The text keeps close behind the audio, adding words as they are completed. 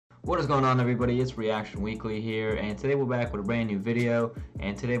What is going on, everybody? It's Reaction Weekly here, and today we're back with a brand new video.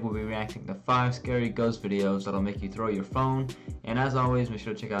 And today we'll be reacting to 5 scary ghost videos that'll make you throw your phone. And as always, make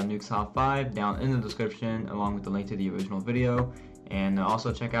sure to check out Nuke's Top 5 down in the description, along with the link to the original video. And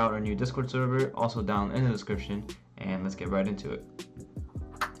also check out our new Discord server, also down in the description. And let's get right into it.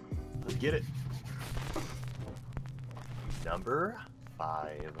 Let's get it. Number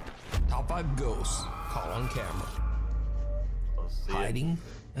 5. Top 5 ghosts caught on camera. Hiding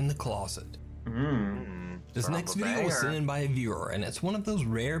in the closet. This next video was sent in by a viewer, and it's one of those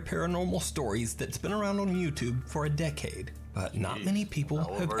rare paranormal stories that's been around on YouTube for a decade, but not many people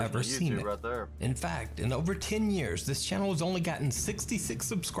have ever seen it. Right, in fact, in over 10 years, this channel has only gotten 66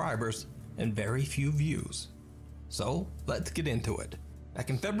 subscribers and very few views. So let's get into it. Back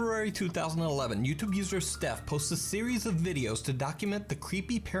in February 2011, YouTube user Steph posts a series of videos to document the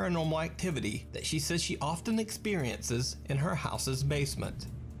creepy paranormal activity that she says she often experiences in her house's basement.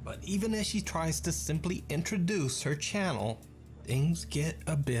 But even as she tries to simply introduce her channel, things get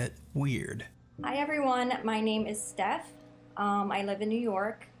a bit weird. Hi everyone, my name is Steph. I live in New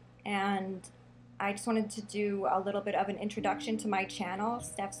York, and I just wanted to do a little bit of an introduction to my channel,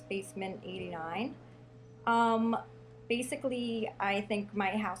 Steph's Basement 89. Basically, I think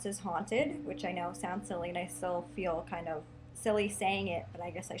my house is haunted, which I know sounds silly, and I still feel kind of silly saying it, but I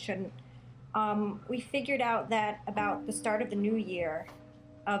guess I shouldn't. We figured out that about the start of the new year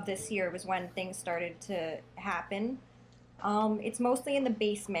of this year was when things started to happen. It's mostly in the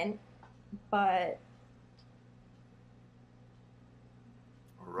basement, but...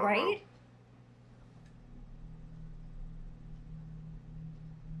 Right?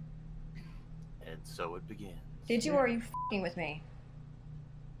 And so it begins. Did you, or are you f***ing with me?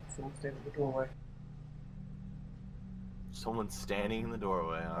 Someone's standing in the doorway. Someone's standing in the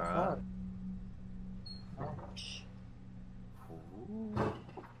doorway, alright.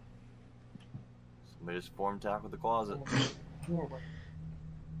 Somebody just formed tap with the closet. Doorway.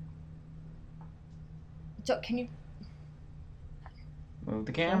 So, can you... Move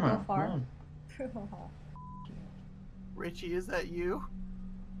the camera. Don't go far. Richie, is that you?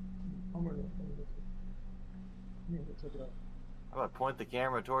 I'm gonna check it out. How about point the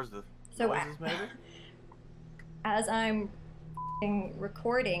camera towards the So, noises, maybe? as I'm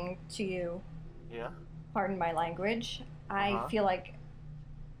recording to you, Yeah? pardon my language, I feel like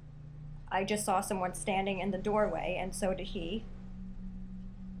I just saw someone standing in the doorway, and so did he.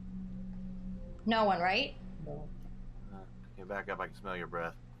 No one, right? No. Get back up, I can smell your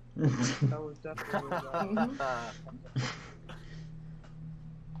breath. That was definitely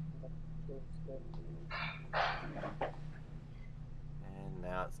And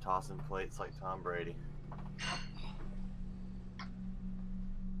now it's tossing plates like Tom Brady.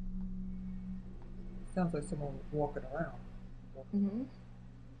 Sounds like someone walking around.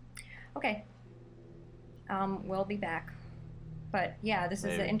 Okay. We'll be back. But yeah, this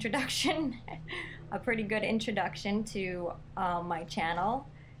is an introduction, a pretty good introduction to my channel,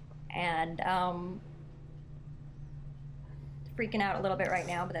 and freaking out a little bit right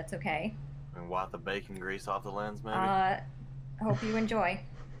now, but that's okay. And wipe the bacon grease off the lens, maybe? Hope you enjoy.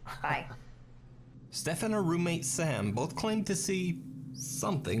 Bye. Steph and her roommate Sam both claim to see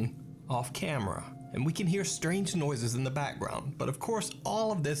something off camera, and we can hear strange noises in the background, but of course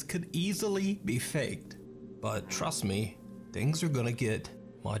all of this could easily be faked. But trust me, things are gonna get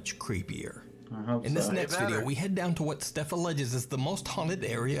much creepier. In this next video, we head down to what Steph alleges is the most haunted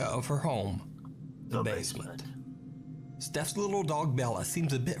area of her home, the basement. Steph's little dog Bella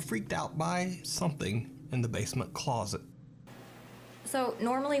seems a bit freaked out by something in the basement closet. So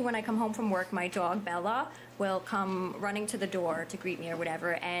normally when I come home from work, my dog Bella will come running to the door to greet me or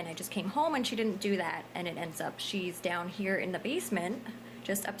whatever, and I just came home and she didn't do that, and it ends up she's down here in the basement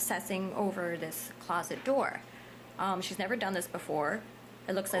just obsessing over this closet door. She's never done this before.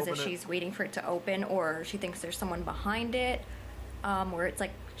 It looks as if she's waiting for it to open, or she thinks there's someone behind it, where it's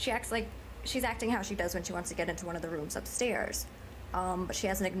like she acts like she's acting how she does when she wants to get into one of the rooms upstairs. But she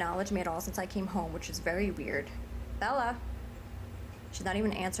hasn't acknowledged me at all since I came home, which is very weird. Bella. She's not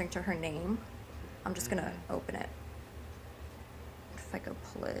even answering to her name. I'm just gonna open it. If I go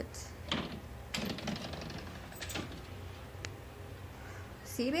pull it.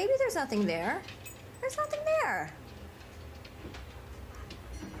 See, baby, there's nothing there. There's nothing there.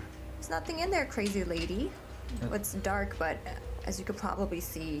 There's nothing in there, crazy lady. It's dark, but as you could probably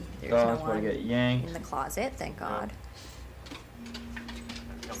see, there's no one in the closet, thank God.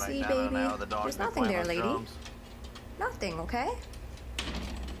 See, baby, there's nothing there, lady. Nothing, okay?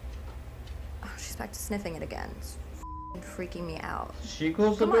 Oh, she's back to sniffing it again. freaking me out. She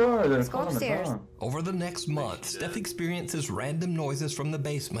closed the Come on, door. Or they're let's go calling the upstairs. phone? Over the next month, Steph experiences random noises from the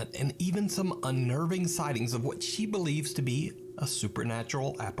basement and even some unnerving sightings of what she believes to be a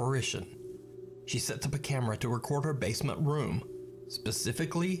supernatural apparition. She sets up a camera to record her basement room,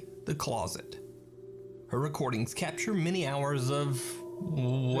 specifically the closet. Her recordings capture many hours of,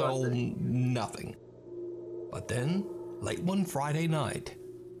 well, nothing. But then, late one Friday night,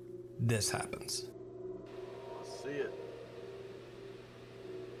 this happens. Let's see it.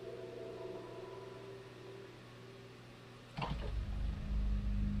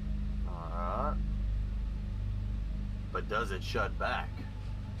 Alright. But does it shut back?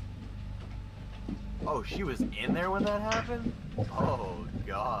 Oh, she was in there when that happened? Oh,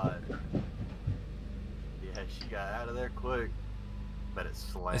 God. Yeah, she got out of there quick. Bet it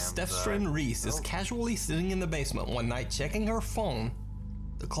slammed. As Steph's shut. friend Reese is casually sitting in the basement one night checking her phone,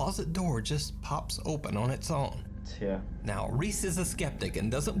 the closet door just pops open on its own. Yeah. Now, Reese is a skeptic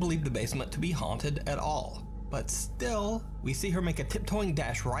and doesn't believe the basement to be haunted at all. But still, we see her make a tiptoeing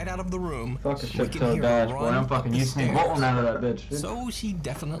dash right out of the room. Fuck a We shit can toe hear her dash, boy. run I'm up fucking the used to stairs. rolling out of that bitch, dude. So she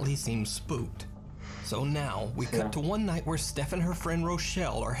definitely seems spooked. So now, we cut to one night where Steph and her friend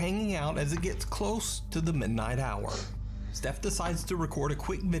Rochelle are hanging out as it gets close to the midnight hour. Steph decides to record a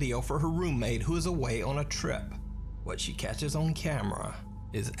quick video for her roommate who is away on a trip. What she catches on camera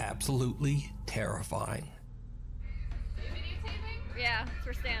is absolutely terrifying. Yeah, it's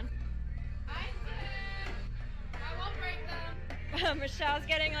for Stan. I won't break them. Michelle's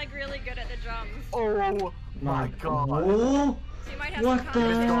getting like really good at the drums. Oh my God. Oh, So you might have What some the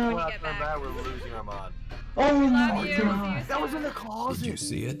conversation hell? when We're you not get turning back. back, we're losing our mind. oh Love my you. God. That was in the Did closet. you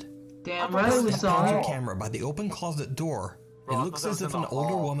see it? Damn right we Steph saw pans her it. camera by the open closet door. Bro, It I looks thought that as was if in an the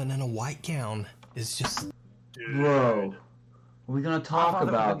older hall. woman in a white gown is just Dude. Bro, are we gonna I talk thought it was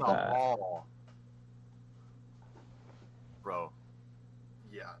about in the that? hall. Bro.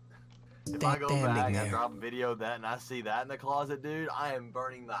 Yeah. If I go standing back there. and drop a video of that and I see that in the closet, dude, I am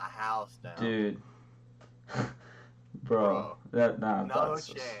burning the house down. Dude. Bro, Bro. nah, No that's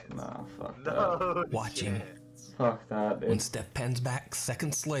just, chance. nah, fuck that. No Watching. chance. Fuck that, when dude. Steph pans back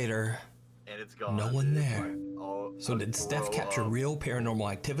seconds later. And it's gone. No one dude. there. Like, oh, So did Steph throw capture up. real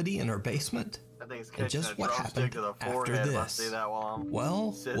paranormal activity in her basement? That thing's And catching just a what drumstick happened to the after forehead if I this? see that while I'm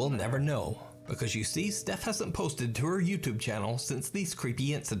Well, sitting we'll there. never know, because you see, Steph hasn't posted to her YouTube channel since these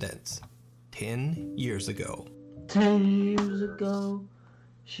creepy incidents 10 years ago. 10 years ago,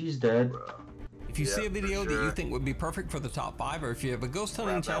 she's dead. If you Yeah, see a for video that sure. you think would be perfect for the top 5, or if you have a ghost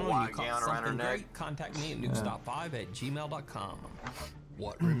hunting Wrap that channel and white you caught gown around her something neck. great, contact me at nukestop5@gmail.com.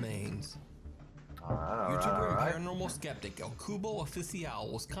 What remains? YouTuber Alright. and paranormal skeptic El Cubo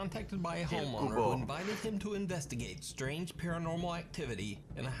Oficial was contacted by a El homeowner Cubo. who invited him to investigate strange paranormal activity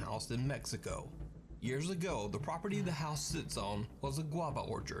in a house in Mexico. Years ago, the property the house sits on was a guava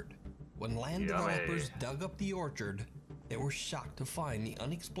orchard. When land Yummy. developers dug up the orchard, they were shocked to find the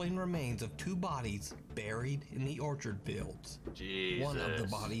unexplained remains of 2 bodies buried in the orchard fields. Jesus. One of the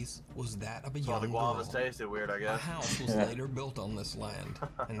bodies was that of a So the young guavas girl. tasted weird, I A guess. house was Yeah. later built on this land,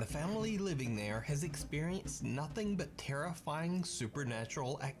 and the family living there has experienced nothing but terrifying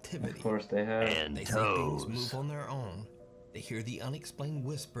supernatural activity. Of course they have. They see things move on their own. They hear the unexplained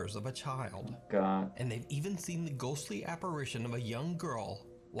whispers of a child, God. and they've even seen the ghostly apparition of a young girl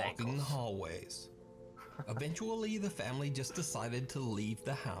walking the hallways. Eventually, the family just decided to leave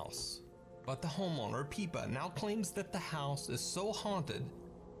the house. But the homeowner, Pipa, now claims that the house is so haunted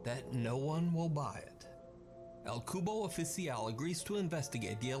that no one will buy it. El Cubo Oficial agrees to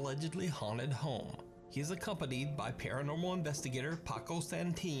investigate the allegedly haunted home. He is accompanied by paranormal investigator Paco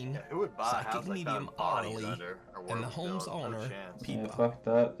Santin, Yeah, who would buy a psychic house like medium that? Bodies Arlie, under, or where and the it's home's going? No owner, chance. Pipa. Yeah, fuck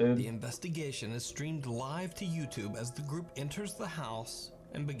that, The dude. investigation is streamed live to YouTube as the group enters the house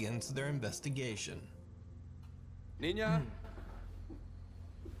and begins their investigation. Niña,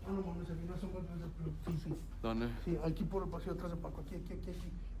 Ah, no mames, aquí no son cuentas, pero sí, sí. ¿dónde? Sí, aquí por el pasillo atrás de Paco, aquí, aquí, aquí,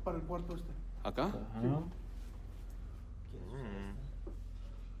 aquí, para el cuarto este. ¿Acá? Huh?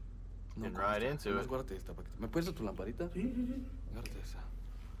 Getting right into nomás it. guárdate esta, Paquito. ¿Me puedes dar tu lamparita? Sí, sí, sí. Agárrate esa.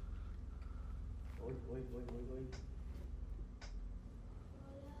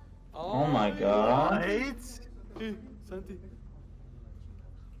 Oh my God. Right? Sí, Santi.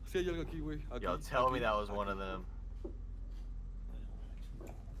 Sí hay algo aquí, güey. Aquí, Yo, tell me aquí, that was aquí. one of them.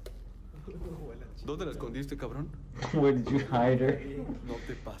 ¿Dónde la escondiste, cabrón? Where did you hide her? No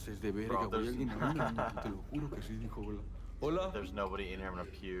te pases de verga, Bro, güey. there's- Alguien ahí, te lo juro que sí dijo, hola. Hola. There's nobody in here, I'm gonna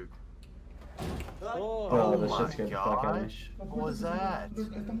puke. Oh, Oh, Oh this my shit's getting fucking. gosh. What was that?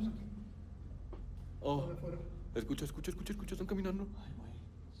 Estamos aquí, oh. afuera. Escucha, escucha, escucha, escucha. Están caminando.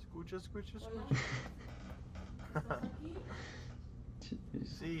 Escucha, escucha, escucha.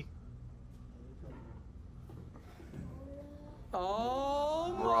 See?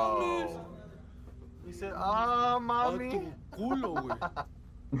 ¡Ah, Bro. He said, ah, A mommy. tu culo, güey.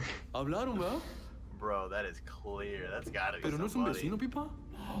 Hablaron, ¿verdad? Bro, that is clear. That's gotta be Pero no es un somebody. vecino, Pipa.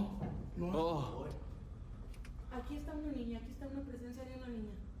 Oh. Aquí está una niña, aquí está una presencia de una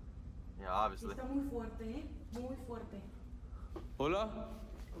niña. Yeah, obviously. Está muy fuerte, ¿eh? Muy fuerte. Hola.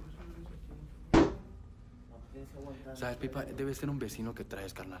 ¿Sabes, Pipa? Debe ser un vecino que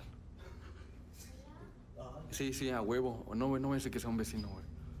traes, carnal. Sí, sí, a huevo. No, güey, no voy a decir que sea un vecino, güey.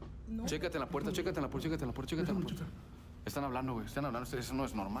 No. Chécate en la puerta, chécate en la puerta, chécate en la puerta, chécate en la puerta. Están hablando, güey, están hablando. Eso no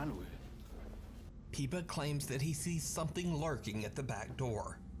es normal, güey. Pipa claims that he sees something lurking at the back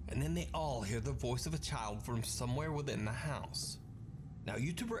door, and then they all hear the voice of a child from somewhere within the house. Now,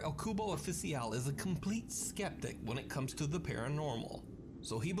 YouTuber El Cubo Oficial is a complete skeptic when it comes to the paranormal,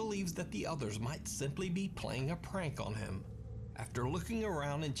 so he believes that the others might simply be playing a prank on him. After looking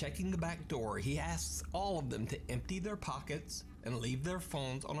around and checking the back door, he asks all of them to empty their pockets and leave their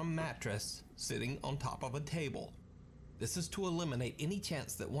phones on a mattress sitting on top of a table. This is to eliminate any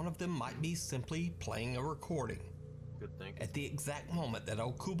chance that one of them might be simply playing a recording. Good thinking. At the exact moment that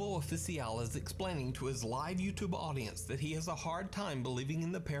El Cubo Oficial is explaining to his live YouTube audience that he has a hard time believing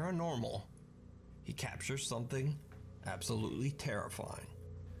in the paranormal, he captures something absolutely terrifying.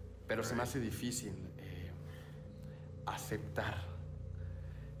 Pero se me hace difícil aceptar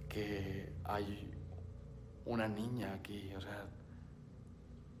que hay una niña aquí, o sea,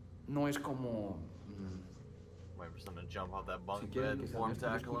 no es como... Wait for someone to jump off that bunk Si bed quieren and que sea form honesto,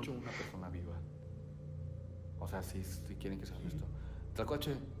 yo tackle escucho him. una persona viva. O sea, si quieren que sea honesto.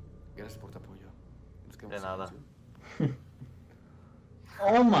 Tlacuache, gracias por tu apoyo. Nos quedamos De en nada. silencio.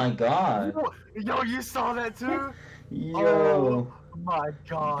 Oh my god. Yo, you saw that too? Yo. Oh my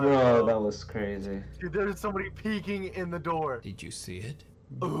god. Bro, that was crazy. Dude, there's somebody peeking in the door. Did you see it?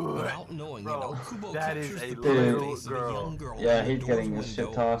 Ugh. Without knowing Bro, it, El Cubo that is captures a the little face of a young girl Yeah, in the he's door's getting his shit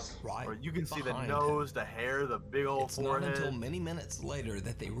window tossed. right Bro, you can see the behind nose, him. the hair, the big old It's not forehead. until many minutes later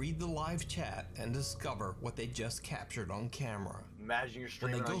that they read the live chat and discover what they just captured on camera. Imagine you're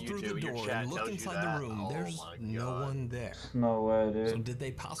When they streaming go on through YouTube, the your door chat and look tells you inside that. the room, Oh there's my no God. one there. No way, So dude. did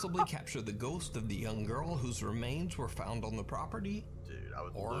they possibly capture the ghost of the young girl whose remains were found on the property? Dude, I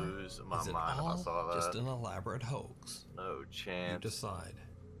would Or lose my is it mind if I all saw just that. an elaborate hoax? No You chance. decide.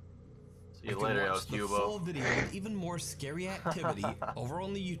 See you You can later, El watch the full Cubo. video with even more scary activity over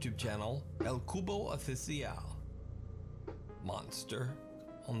on the YouTube channel El Cubo Oficial. Monster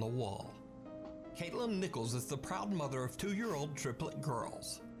on the Wall. Caitlin Nichols is the proud mother of 2-year-old triplet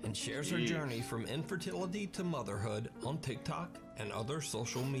girls and shares her Jeez. journey from infertility to motherhood on TikTok and other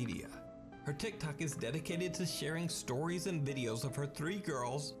social media. Her TikTok is dedicated to sharing stories and videos of her 3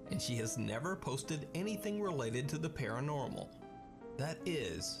 girls, and she has never posted anything related to the paranormal. That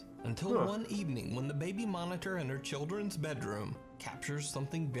is, until Huh. one evening when the baby monitor in her children's bedroom captures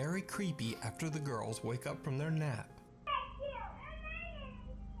something very creepy after the girls wake up from their nap.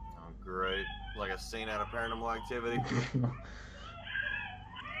 Oh, great. Like a scene out of Paranormal Activity.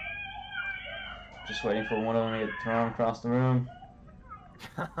 Just waiting for one of them to get thrown across the room.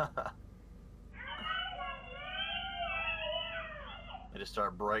 They just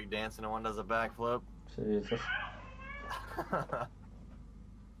start break dancing and one does a backflip. Jesus.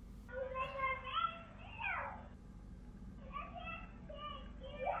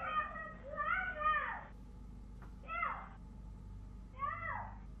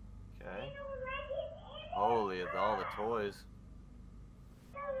 Okay. Holy, all the toys.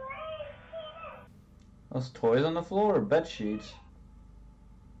 Those toys on the floor or bed sheets?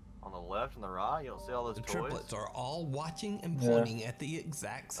 On the left and the right, you don't see all those The toys? triplets are all watching and Yeah. pointing at the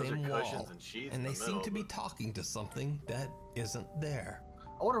exact Those are same cushions wall, and sheets and in they the seem to middle, be talking to something that isn't there.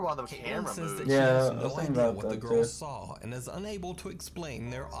 I wonder why the Caitlin camera says that moved. she Yeah, has I was no thinking idea about what the that, girls too. saw and is unable to explain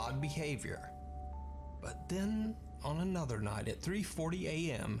their odd behavior. But then, on another night at 3:40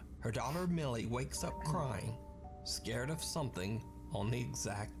 a.m., her daughter Millie wakes up crying, scared of something on the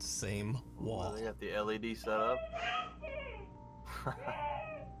exact same wall. They got the LED set up.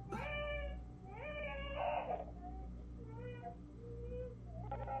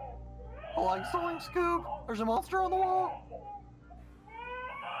 Oh, like sewing scoop. There's a monster on the wall.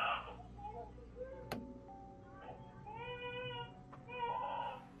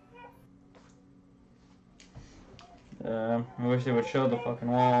 I wish they would show the fucking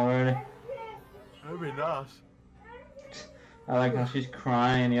wall already. That'd be nice. I like how she's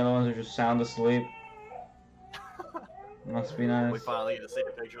crying, the other ones are just sound asleep. Must be nice. We finally get to see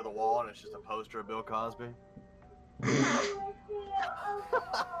a picture of the wall, and it's just a poster of Bill Cosby.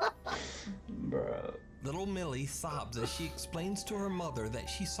 Bro. Little Millie sobs as she explains to her mother that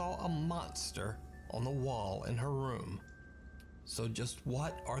she saw a monster on the wall in her room. So just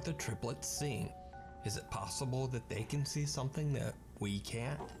what are the triplets seeing? Is it possible that they can see something that we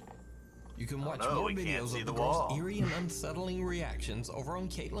can't? You can watch more videos of the girls' eerie and unsettling reactions over on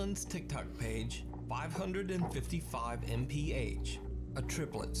Caitlin's TikTok page, 555 MPH, a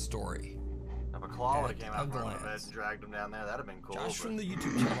triplet story. If a claw would have came out from the bed and dragged him down there, that'd have been cool. Josh from the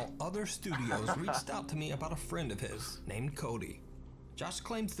YouTube channel Other Studios reached out to me about a friend of his named Cody. Josh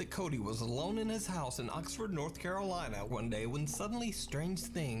claims that Cody was alone in his house in Oxford, North Carolina one day when suddenly strange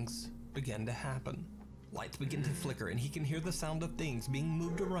things began to happen. Lights begin to flicker and he can hear the sound of things being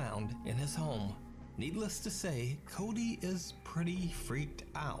moved around in his home. Needless to say, Cody is pretty freaked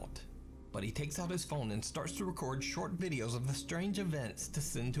out. But he takes out his phone and starts to record short videos of the strange events to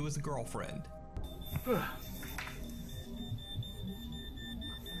send to his girlfriend.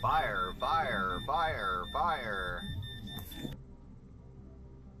 Fire, fire, fire, fire.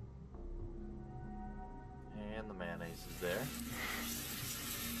 And the mayonnaise is there.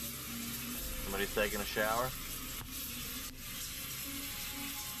 Somebody's taking a shower.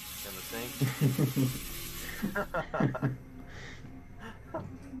 In the sink.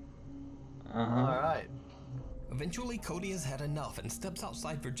 Alright. Eventually, Cody has had enough and steps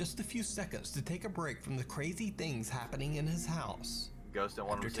outside for just a few seconds to take a break from the crazy things happening in his house. Ghost don't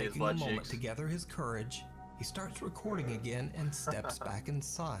want him to see his After butt taking a moment cheeks. to gather his courage, he starts recording again and steps back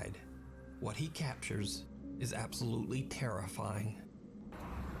inside. What he captures is absolutely terrifying.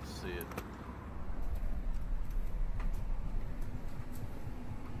 Let's see it.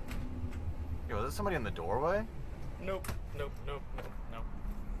 Yo, is there somebody in the doorway? Nope, nope, nope, nope, nope.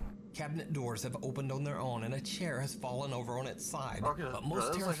 Cabinet doors have opened on their own and a chair has fallen over on its side. Okay, but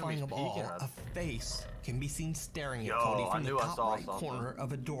most terrifying of all, a face can be seen staring at Cody from the top right corner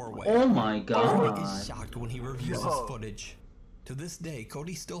of a doorway. Oh my god. Cody is shocked when he reviews his footage. To this day,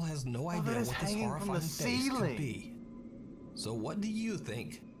 Cody still has no idea what this horrifying face could be. So what do you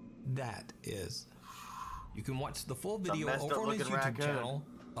think that is? You can watch the full video over on his YouTube channel,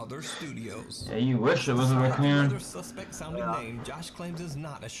 Other Studios. Yeah, you wish it was a raccoon. Another suspect sounding name Josh claims is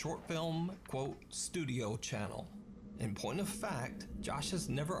not a short film, quote, studio channel. In point of fact, Josh has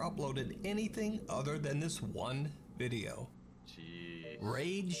never uploaded anything other than this one video. Jeez.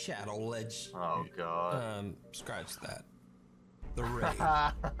 Raid Shadow Ledge. Oh god. Scratch that. The Raid.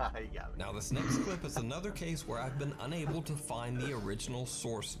 Now this next clip is another case where I've been unable to find the original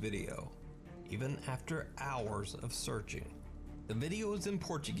source video, even after hours of searching. The video is in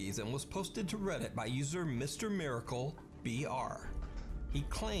Portuguese and was posted to Reddit by user Mr. Miracle BR. He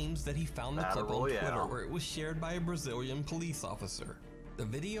claims that he found the clip on Twitter where it was shared by a Brazilian police officer. The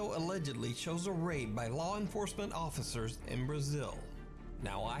video allegedly shows a raid by law enforcement officers in Brazil.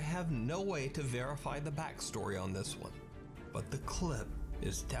 Now I have no way to verify the backstory on this one, but the clip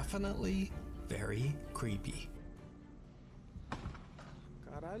is definitely very creepy.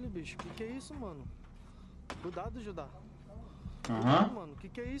 Caralho, bicho, que é isso, mano? Cuidado, Judá. Mano, que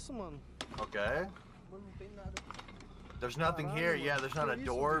é isso, mano? Okay. There's nothing here. Yeah, there's not a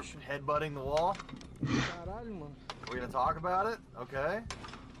door headbutting the wall. Caralho, mano. We're gonna talk about it? Okay.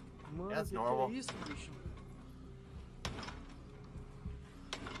 Mano, yeah, that's normal. Que é isso, bicho?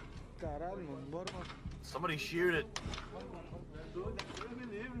 Caralho, mano, bora, mano. Somebody shoot it.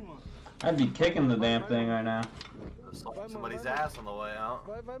 I'd be kicking the damn thing right now. Somebody's ass on the way out.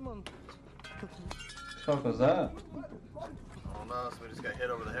 Vai, mano. What the fuck was that? I don't know, somebody just got hit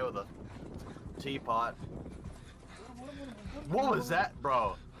over the head with a teapot. What was that,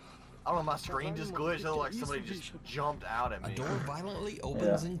 bro? I don't know, my screen just glitched. It looked like somebody just jumped out at me. A door violently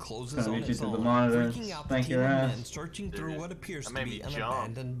opens and closes on its its own, freaking out the team of men searching through what appears to be an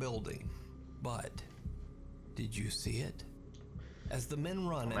abandoned building. But, did you see it? As the men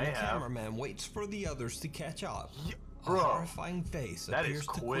run and the cameraman waits for the others to catch up, a horrifying face appears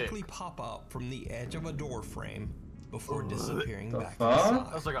to quickly pop up from the edge of a door frame before disappearing back inside.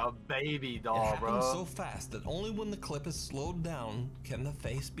 That's like a baby doll, it happens so fast that only when the clip is slowed down can the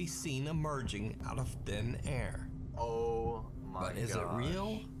face be seen emerging out of thin air. Oh my god. But is it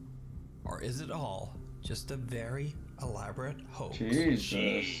real? Or is it all just a very elaborate hoax?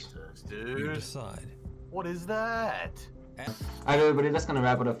 Jesus, dude. You decide. What is that? Alright everybody, that's going to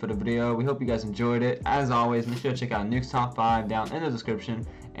wrap it up for the video. We hope you guys enjoyed it. As always, make sure to check out Nuke's Top 5 down in the description.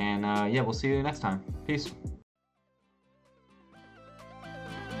 And yeah, we'll see you next time. Peace.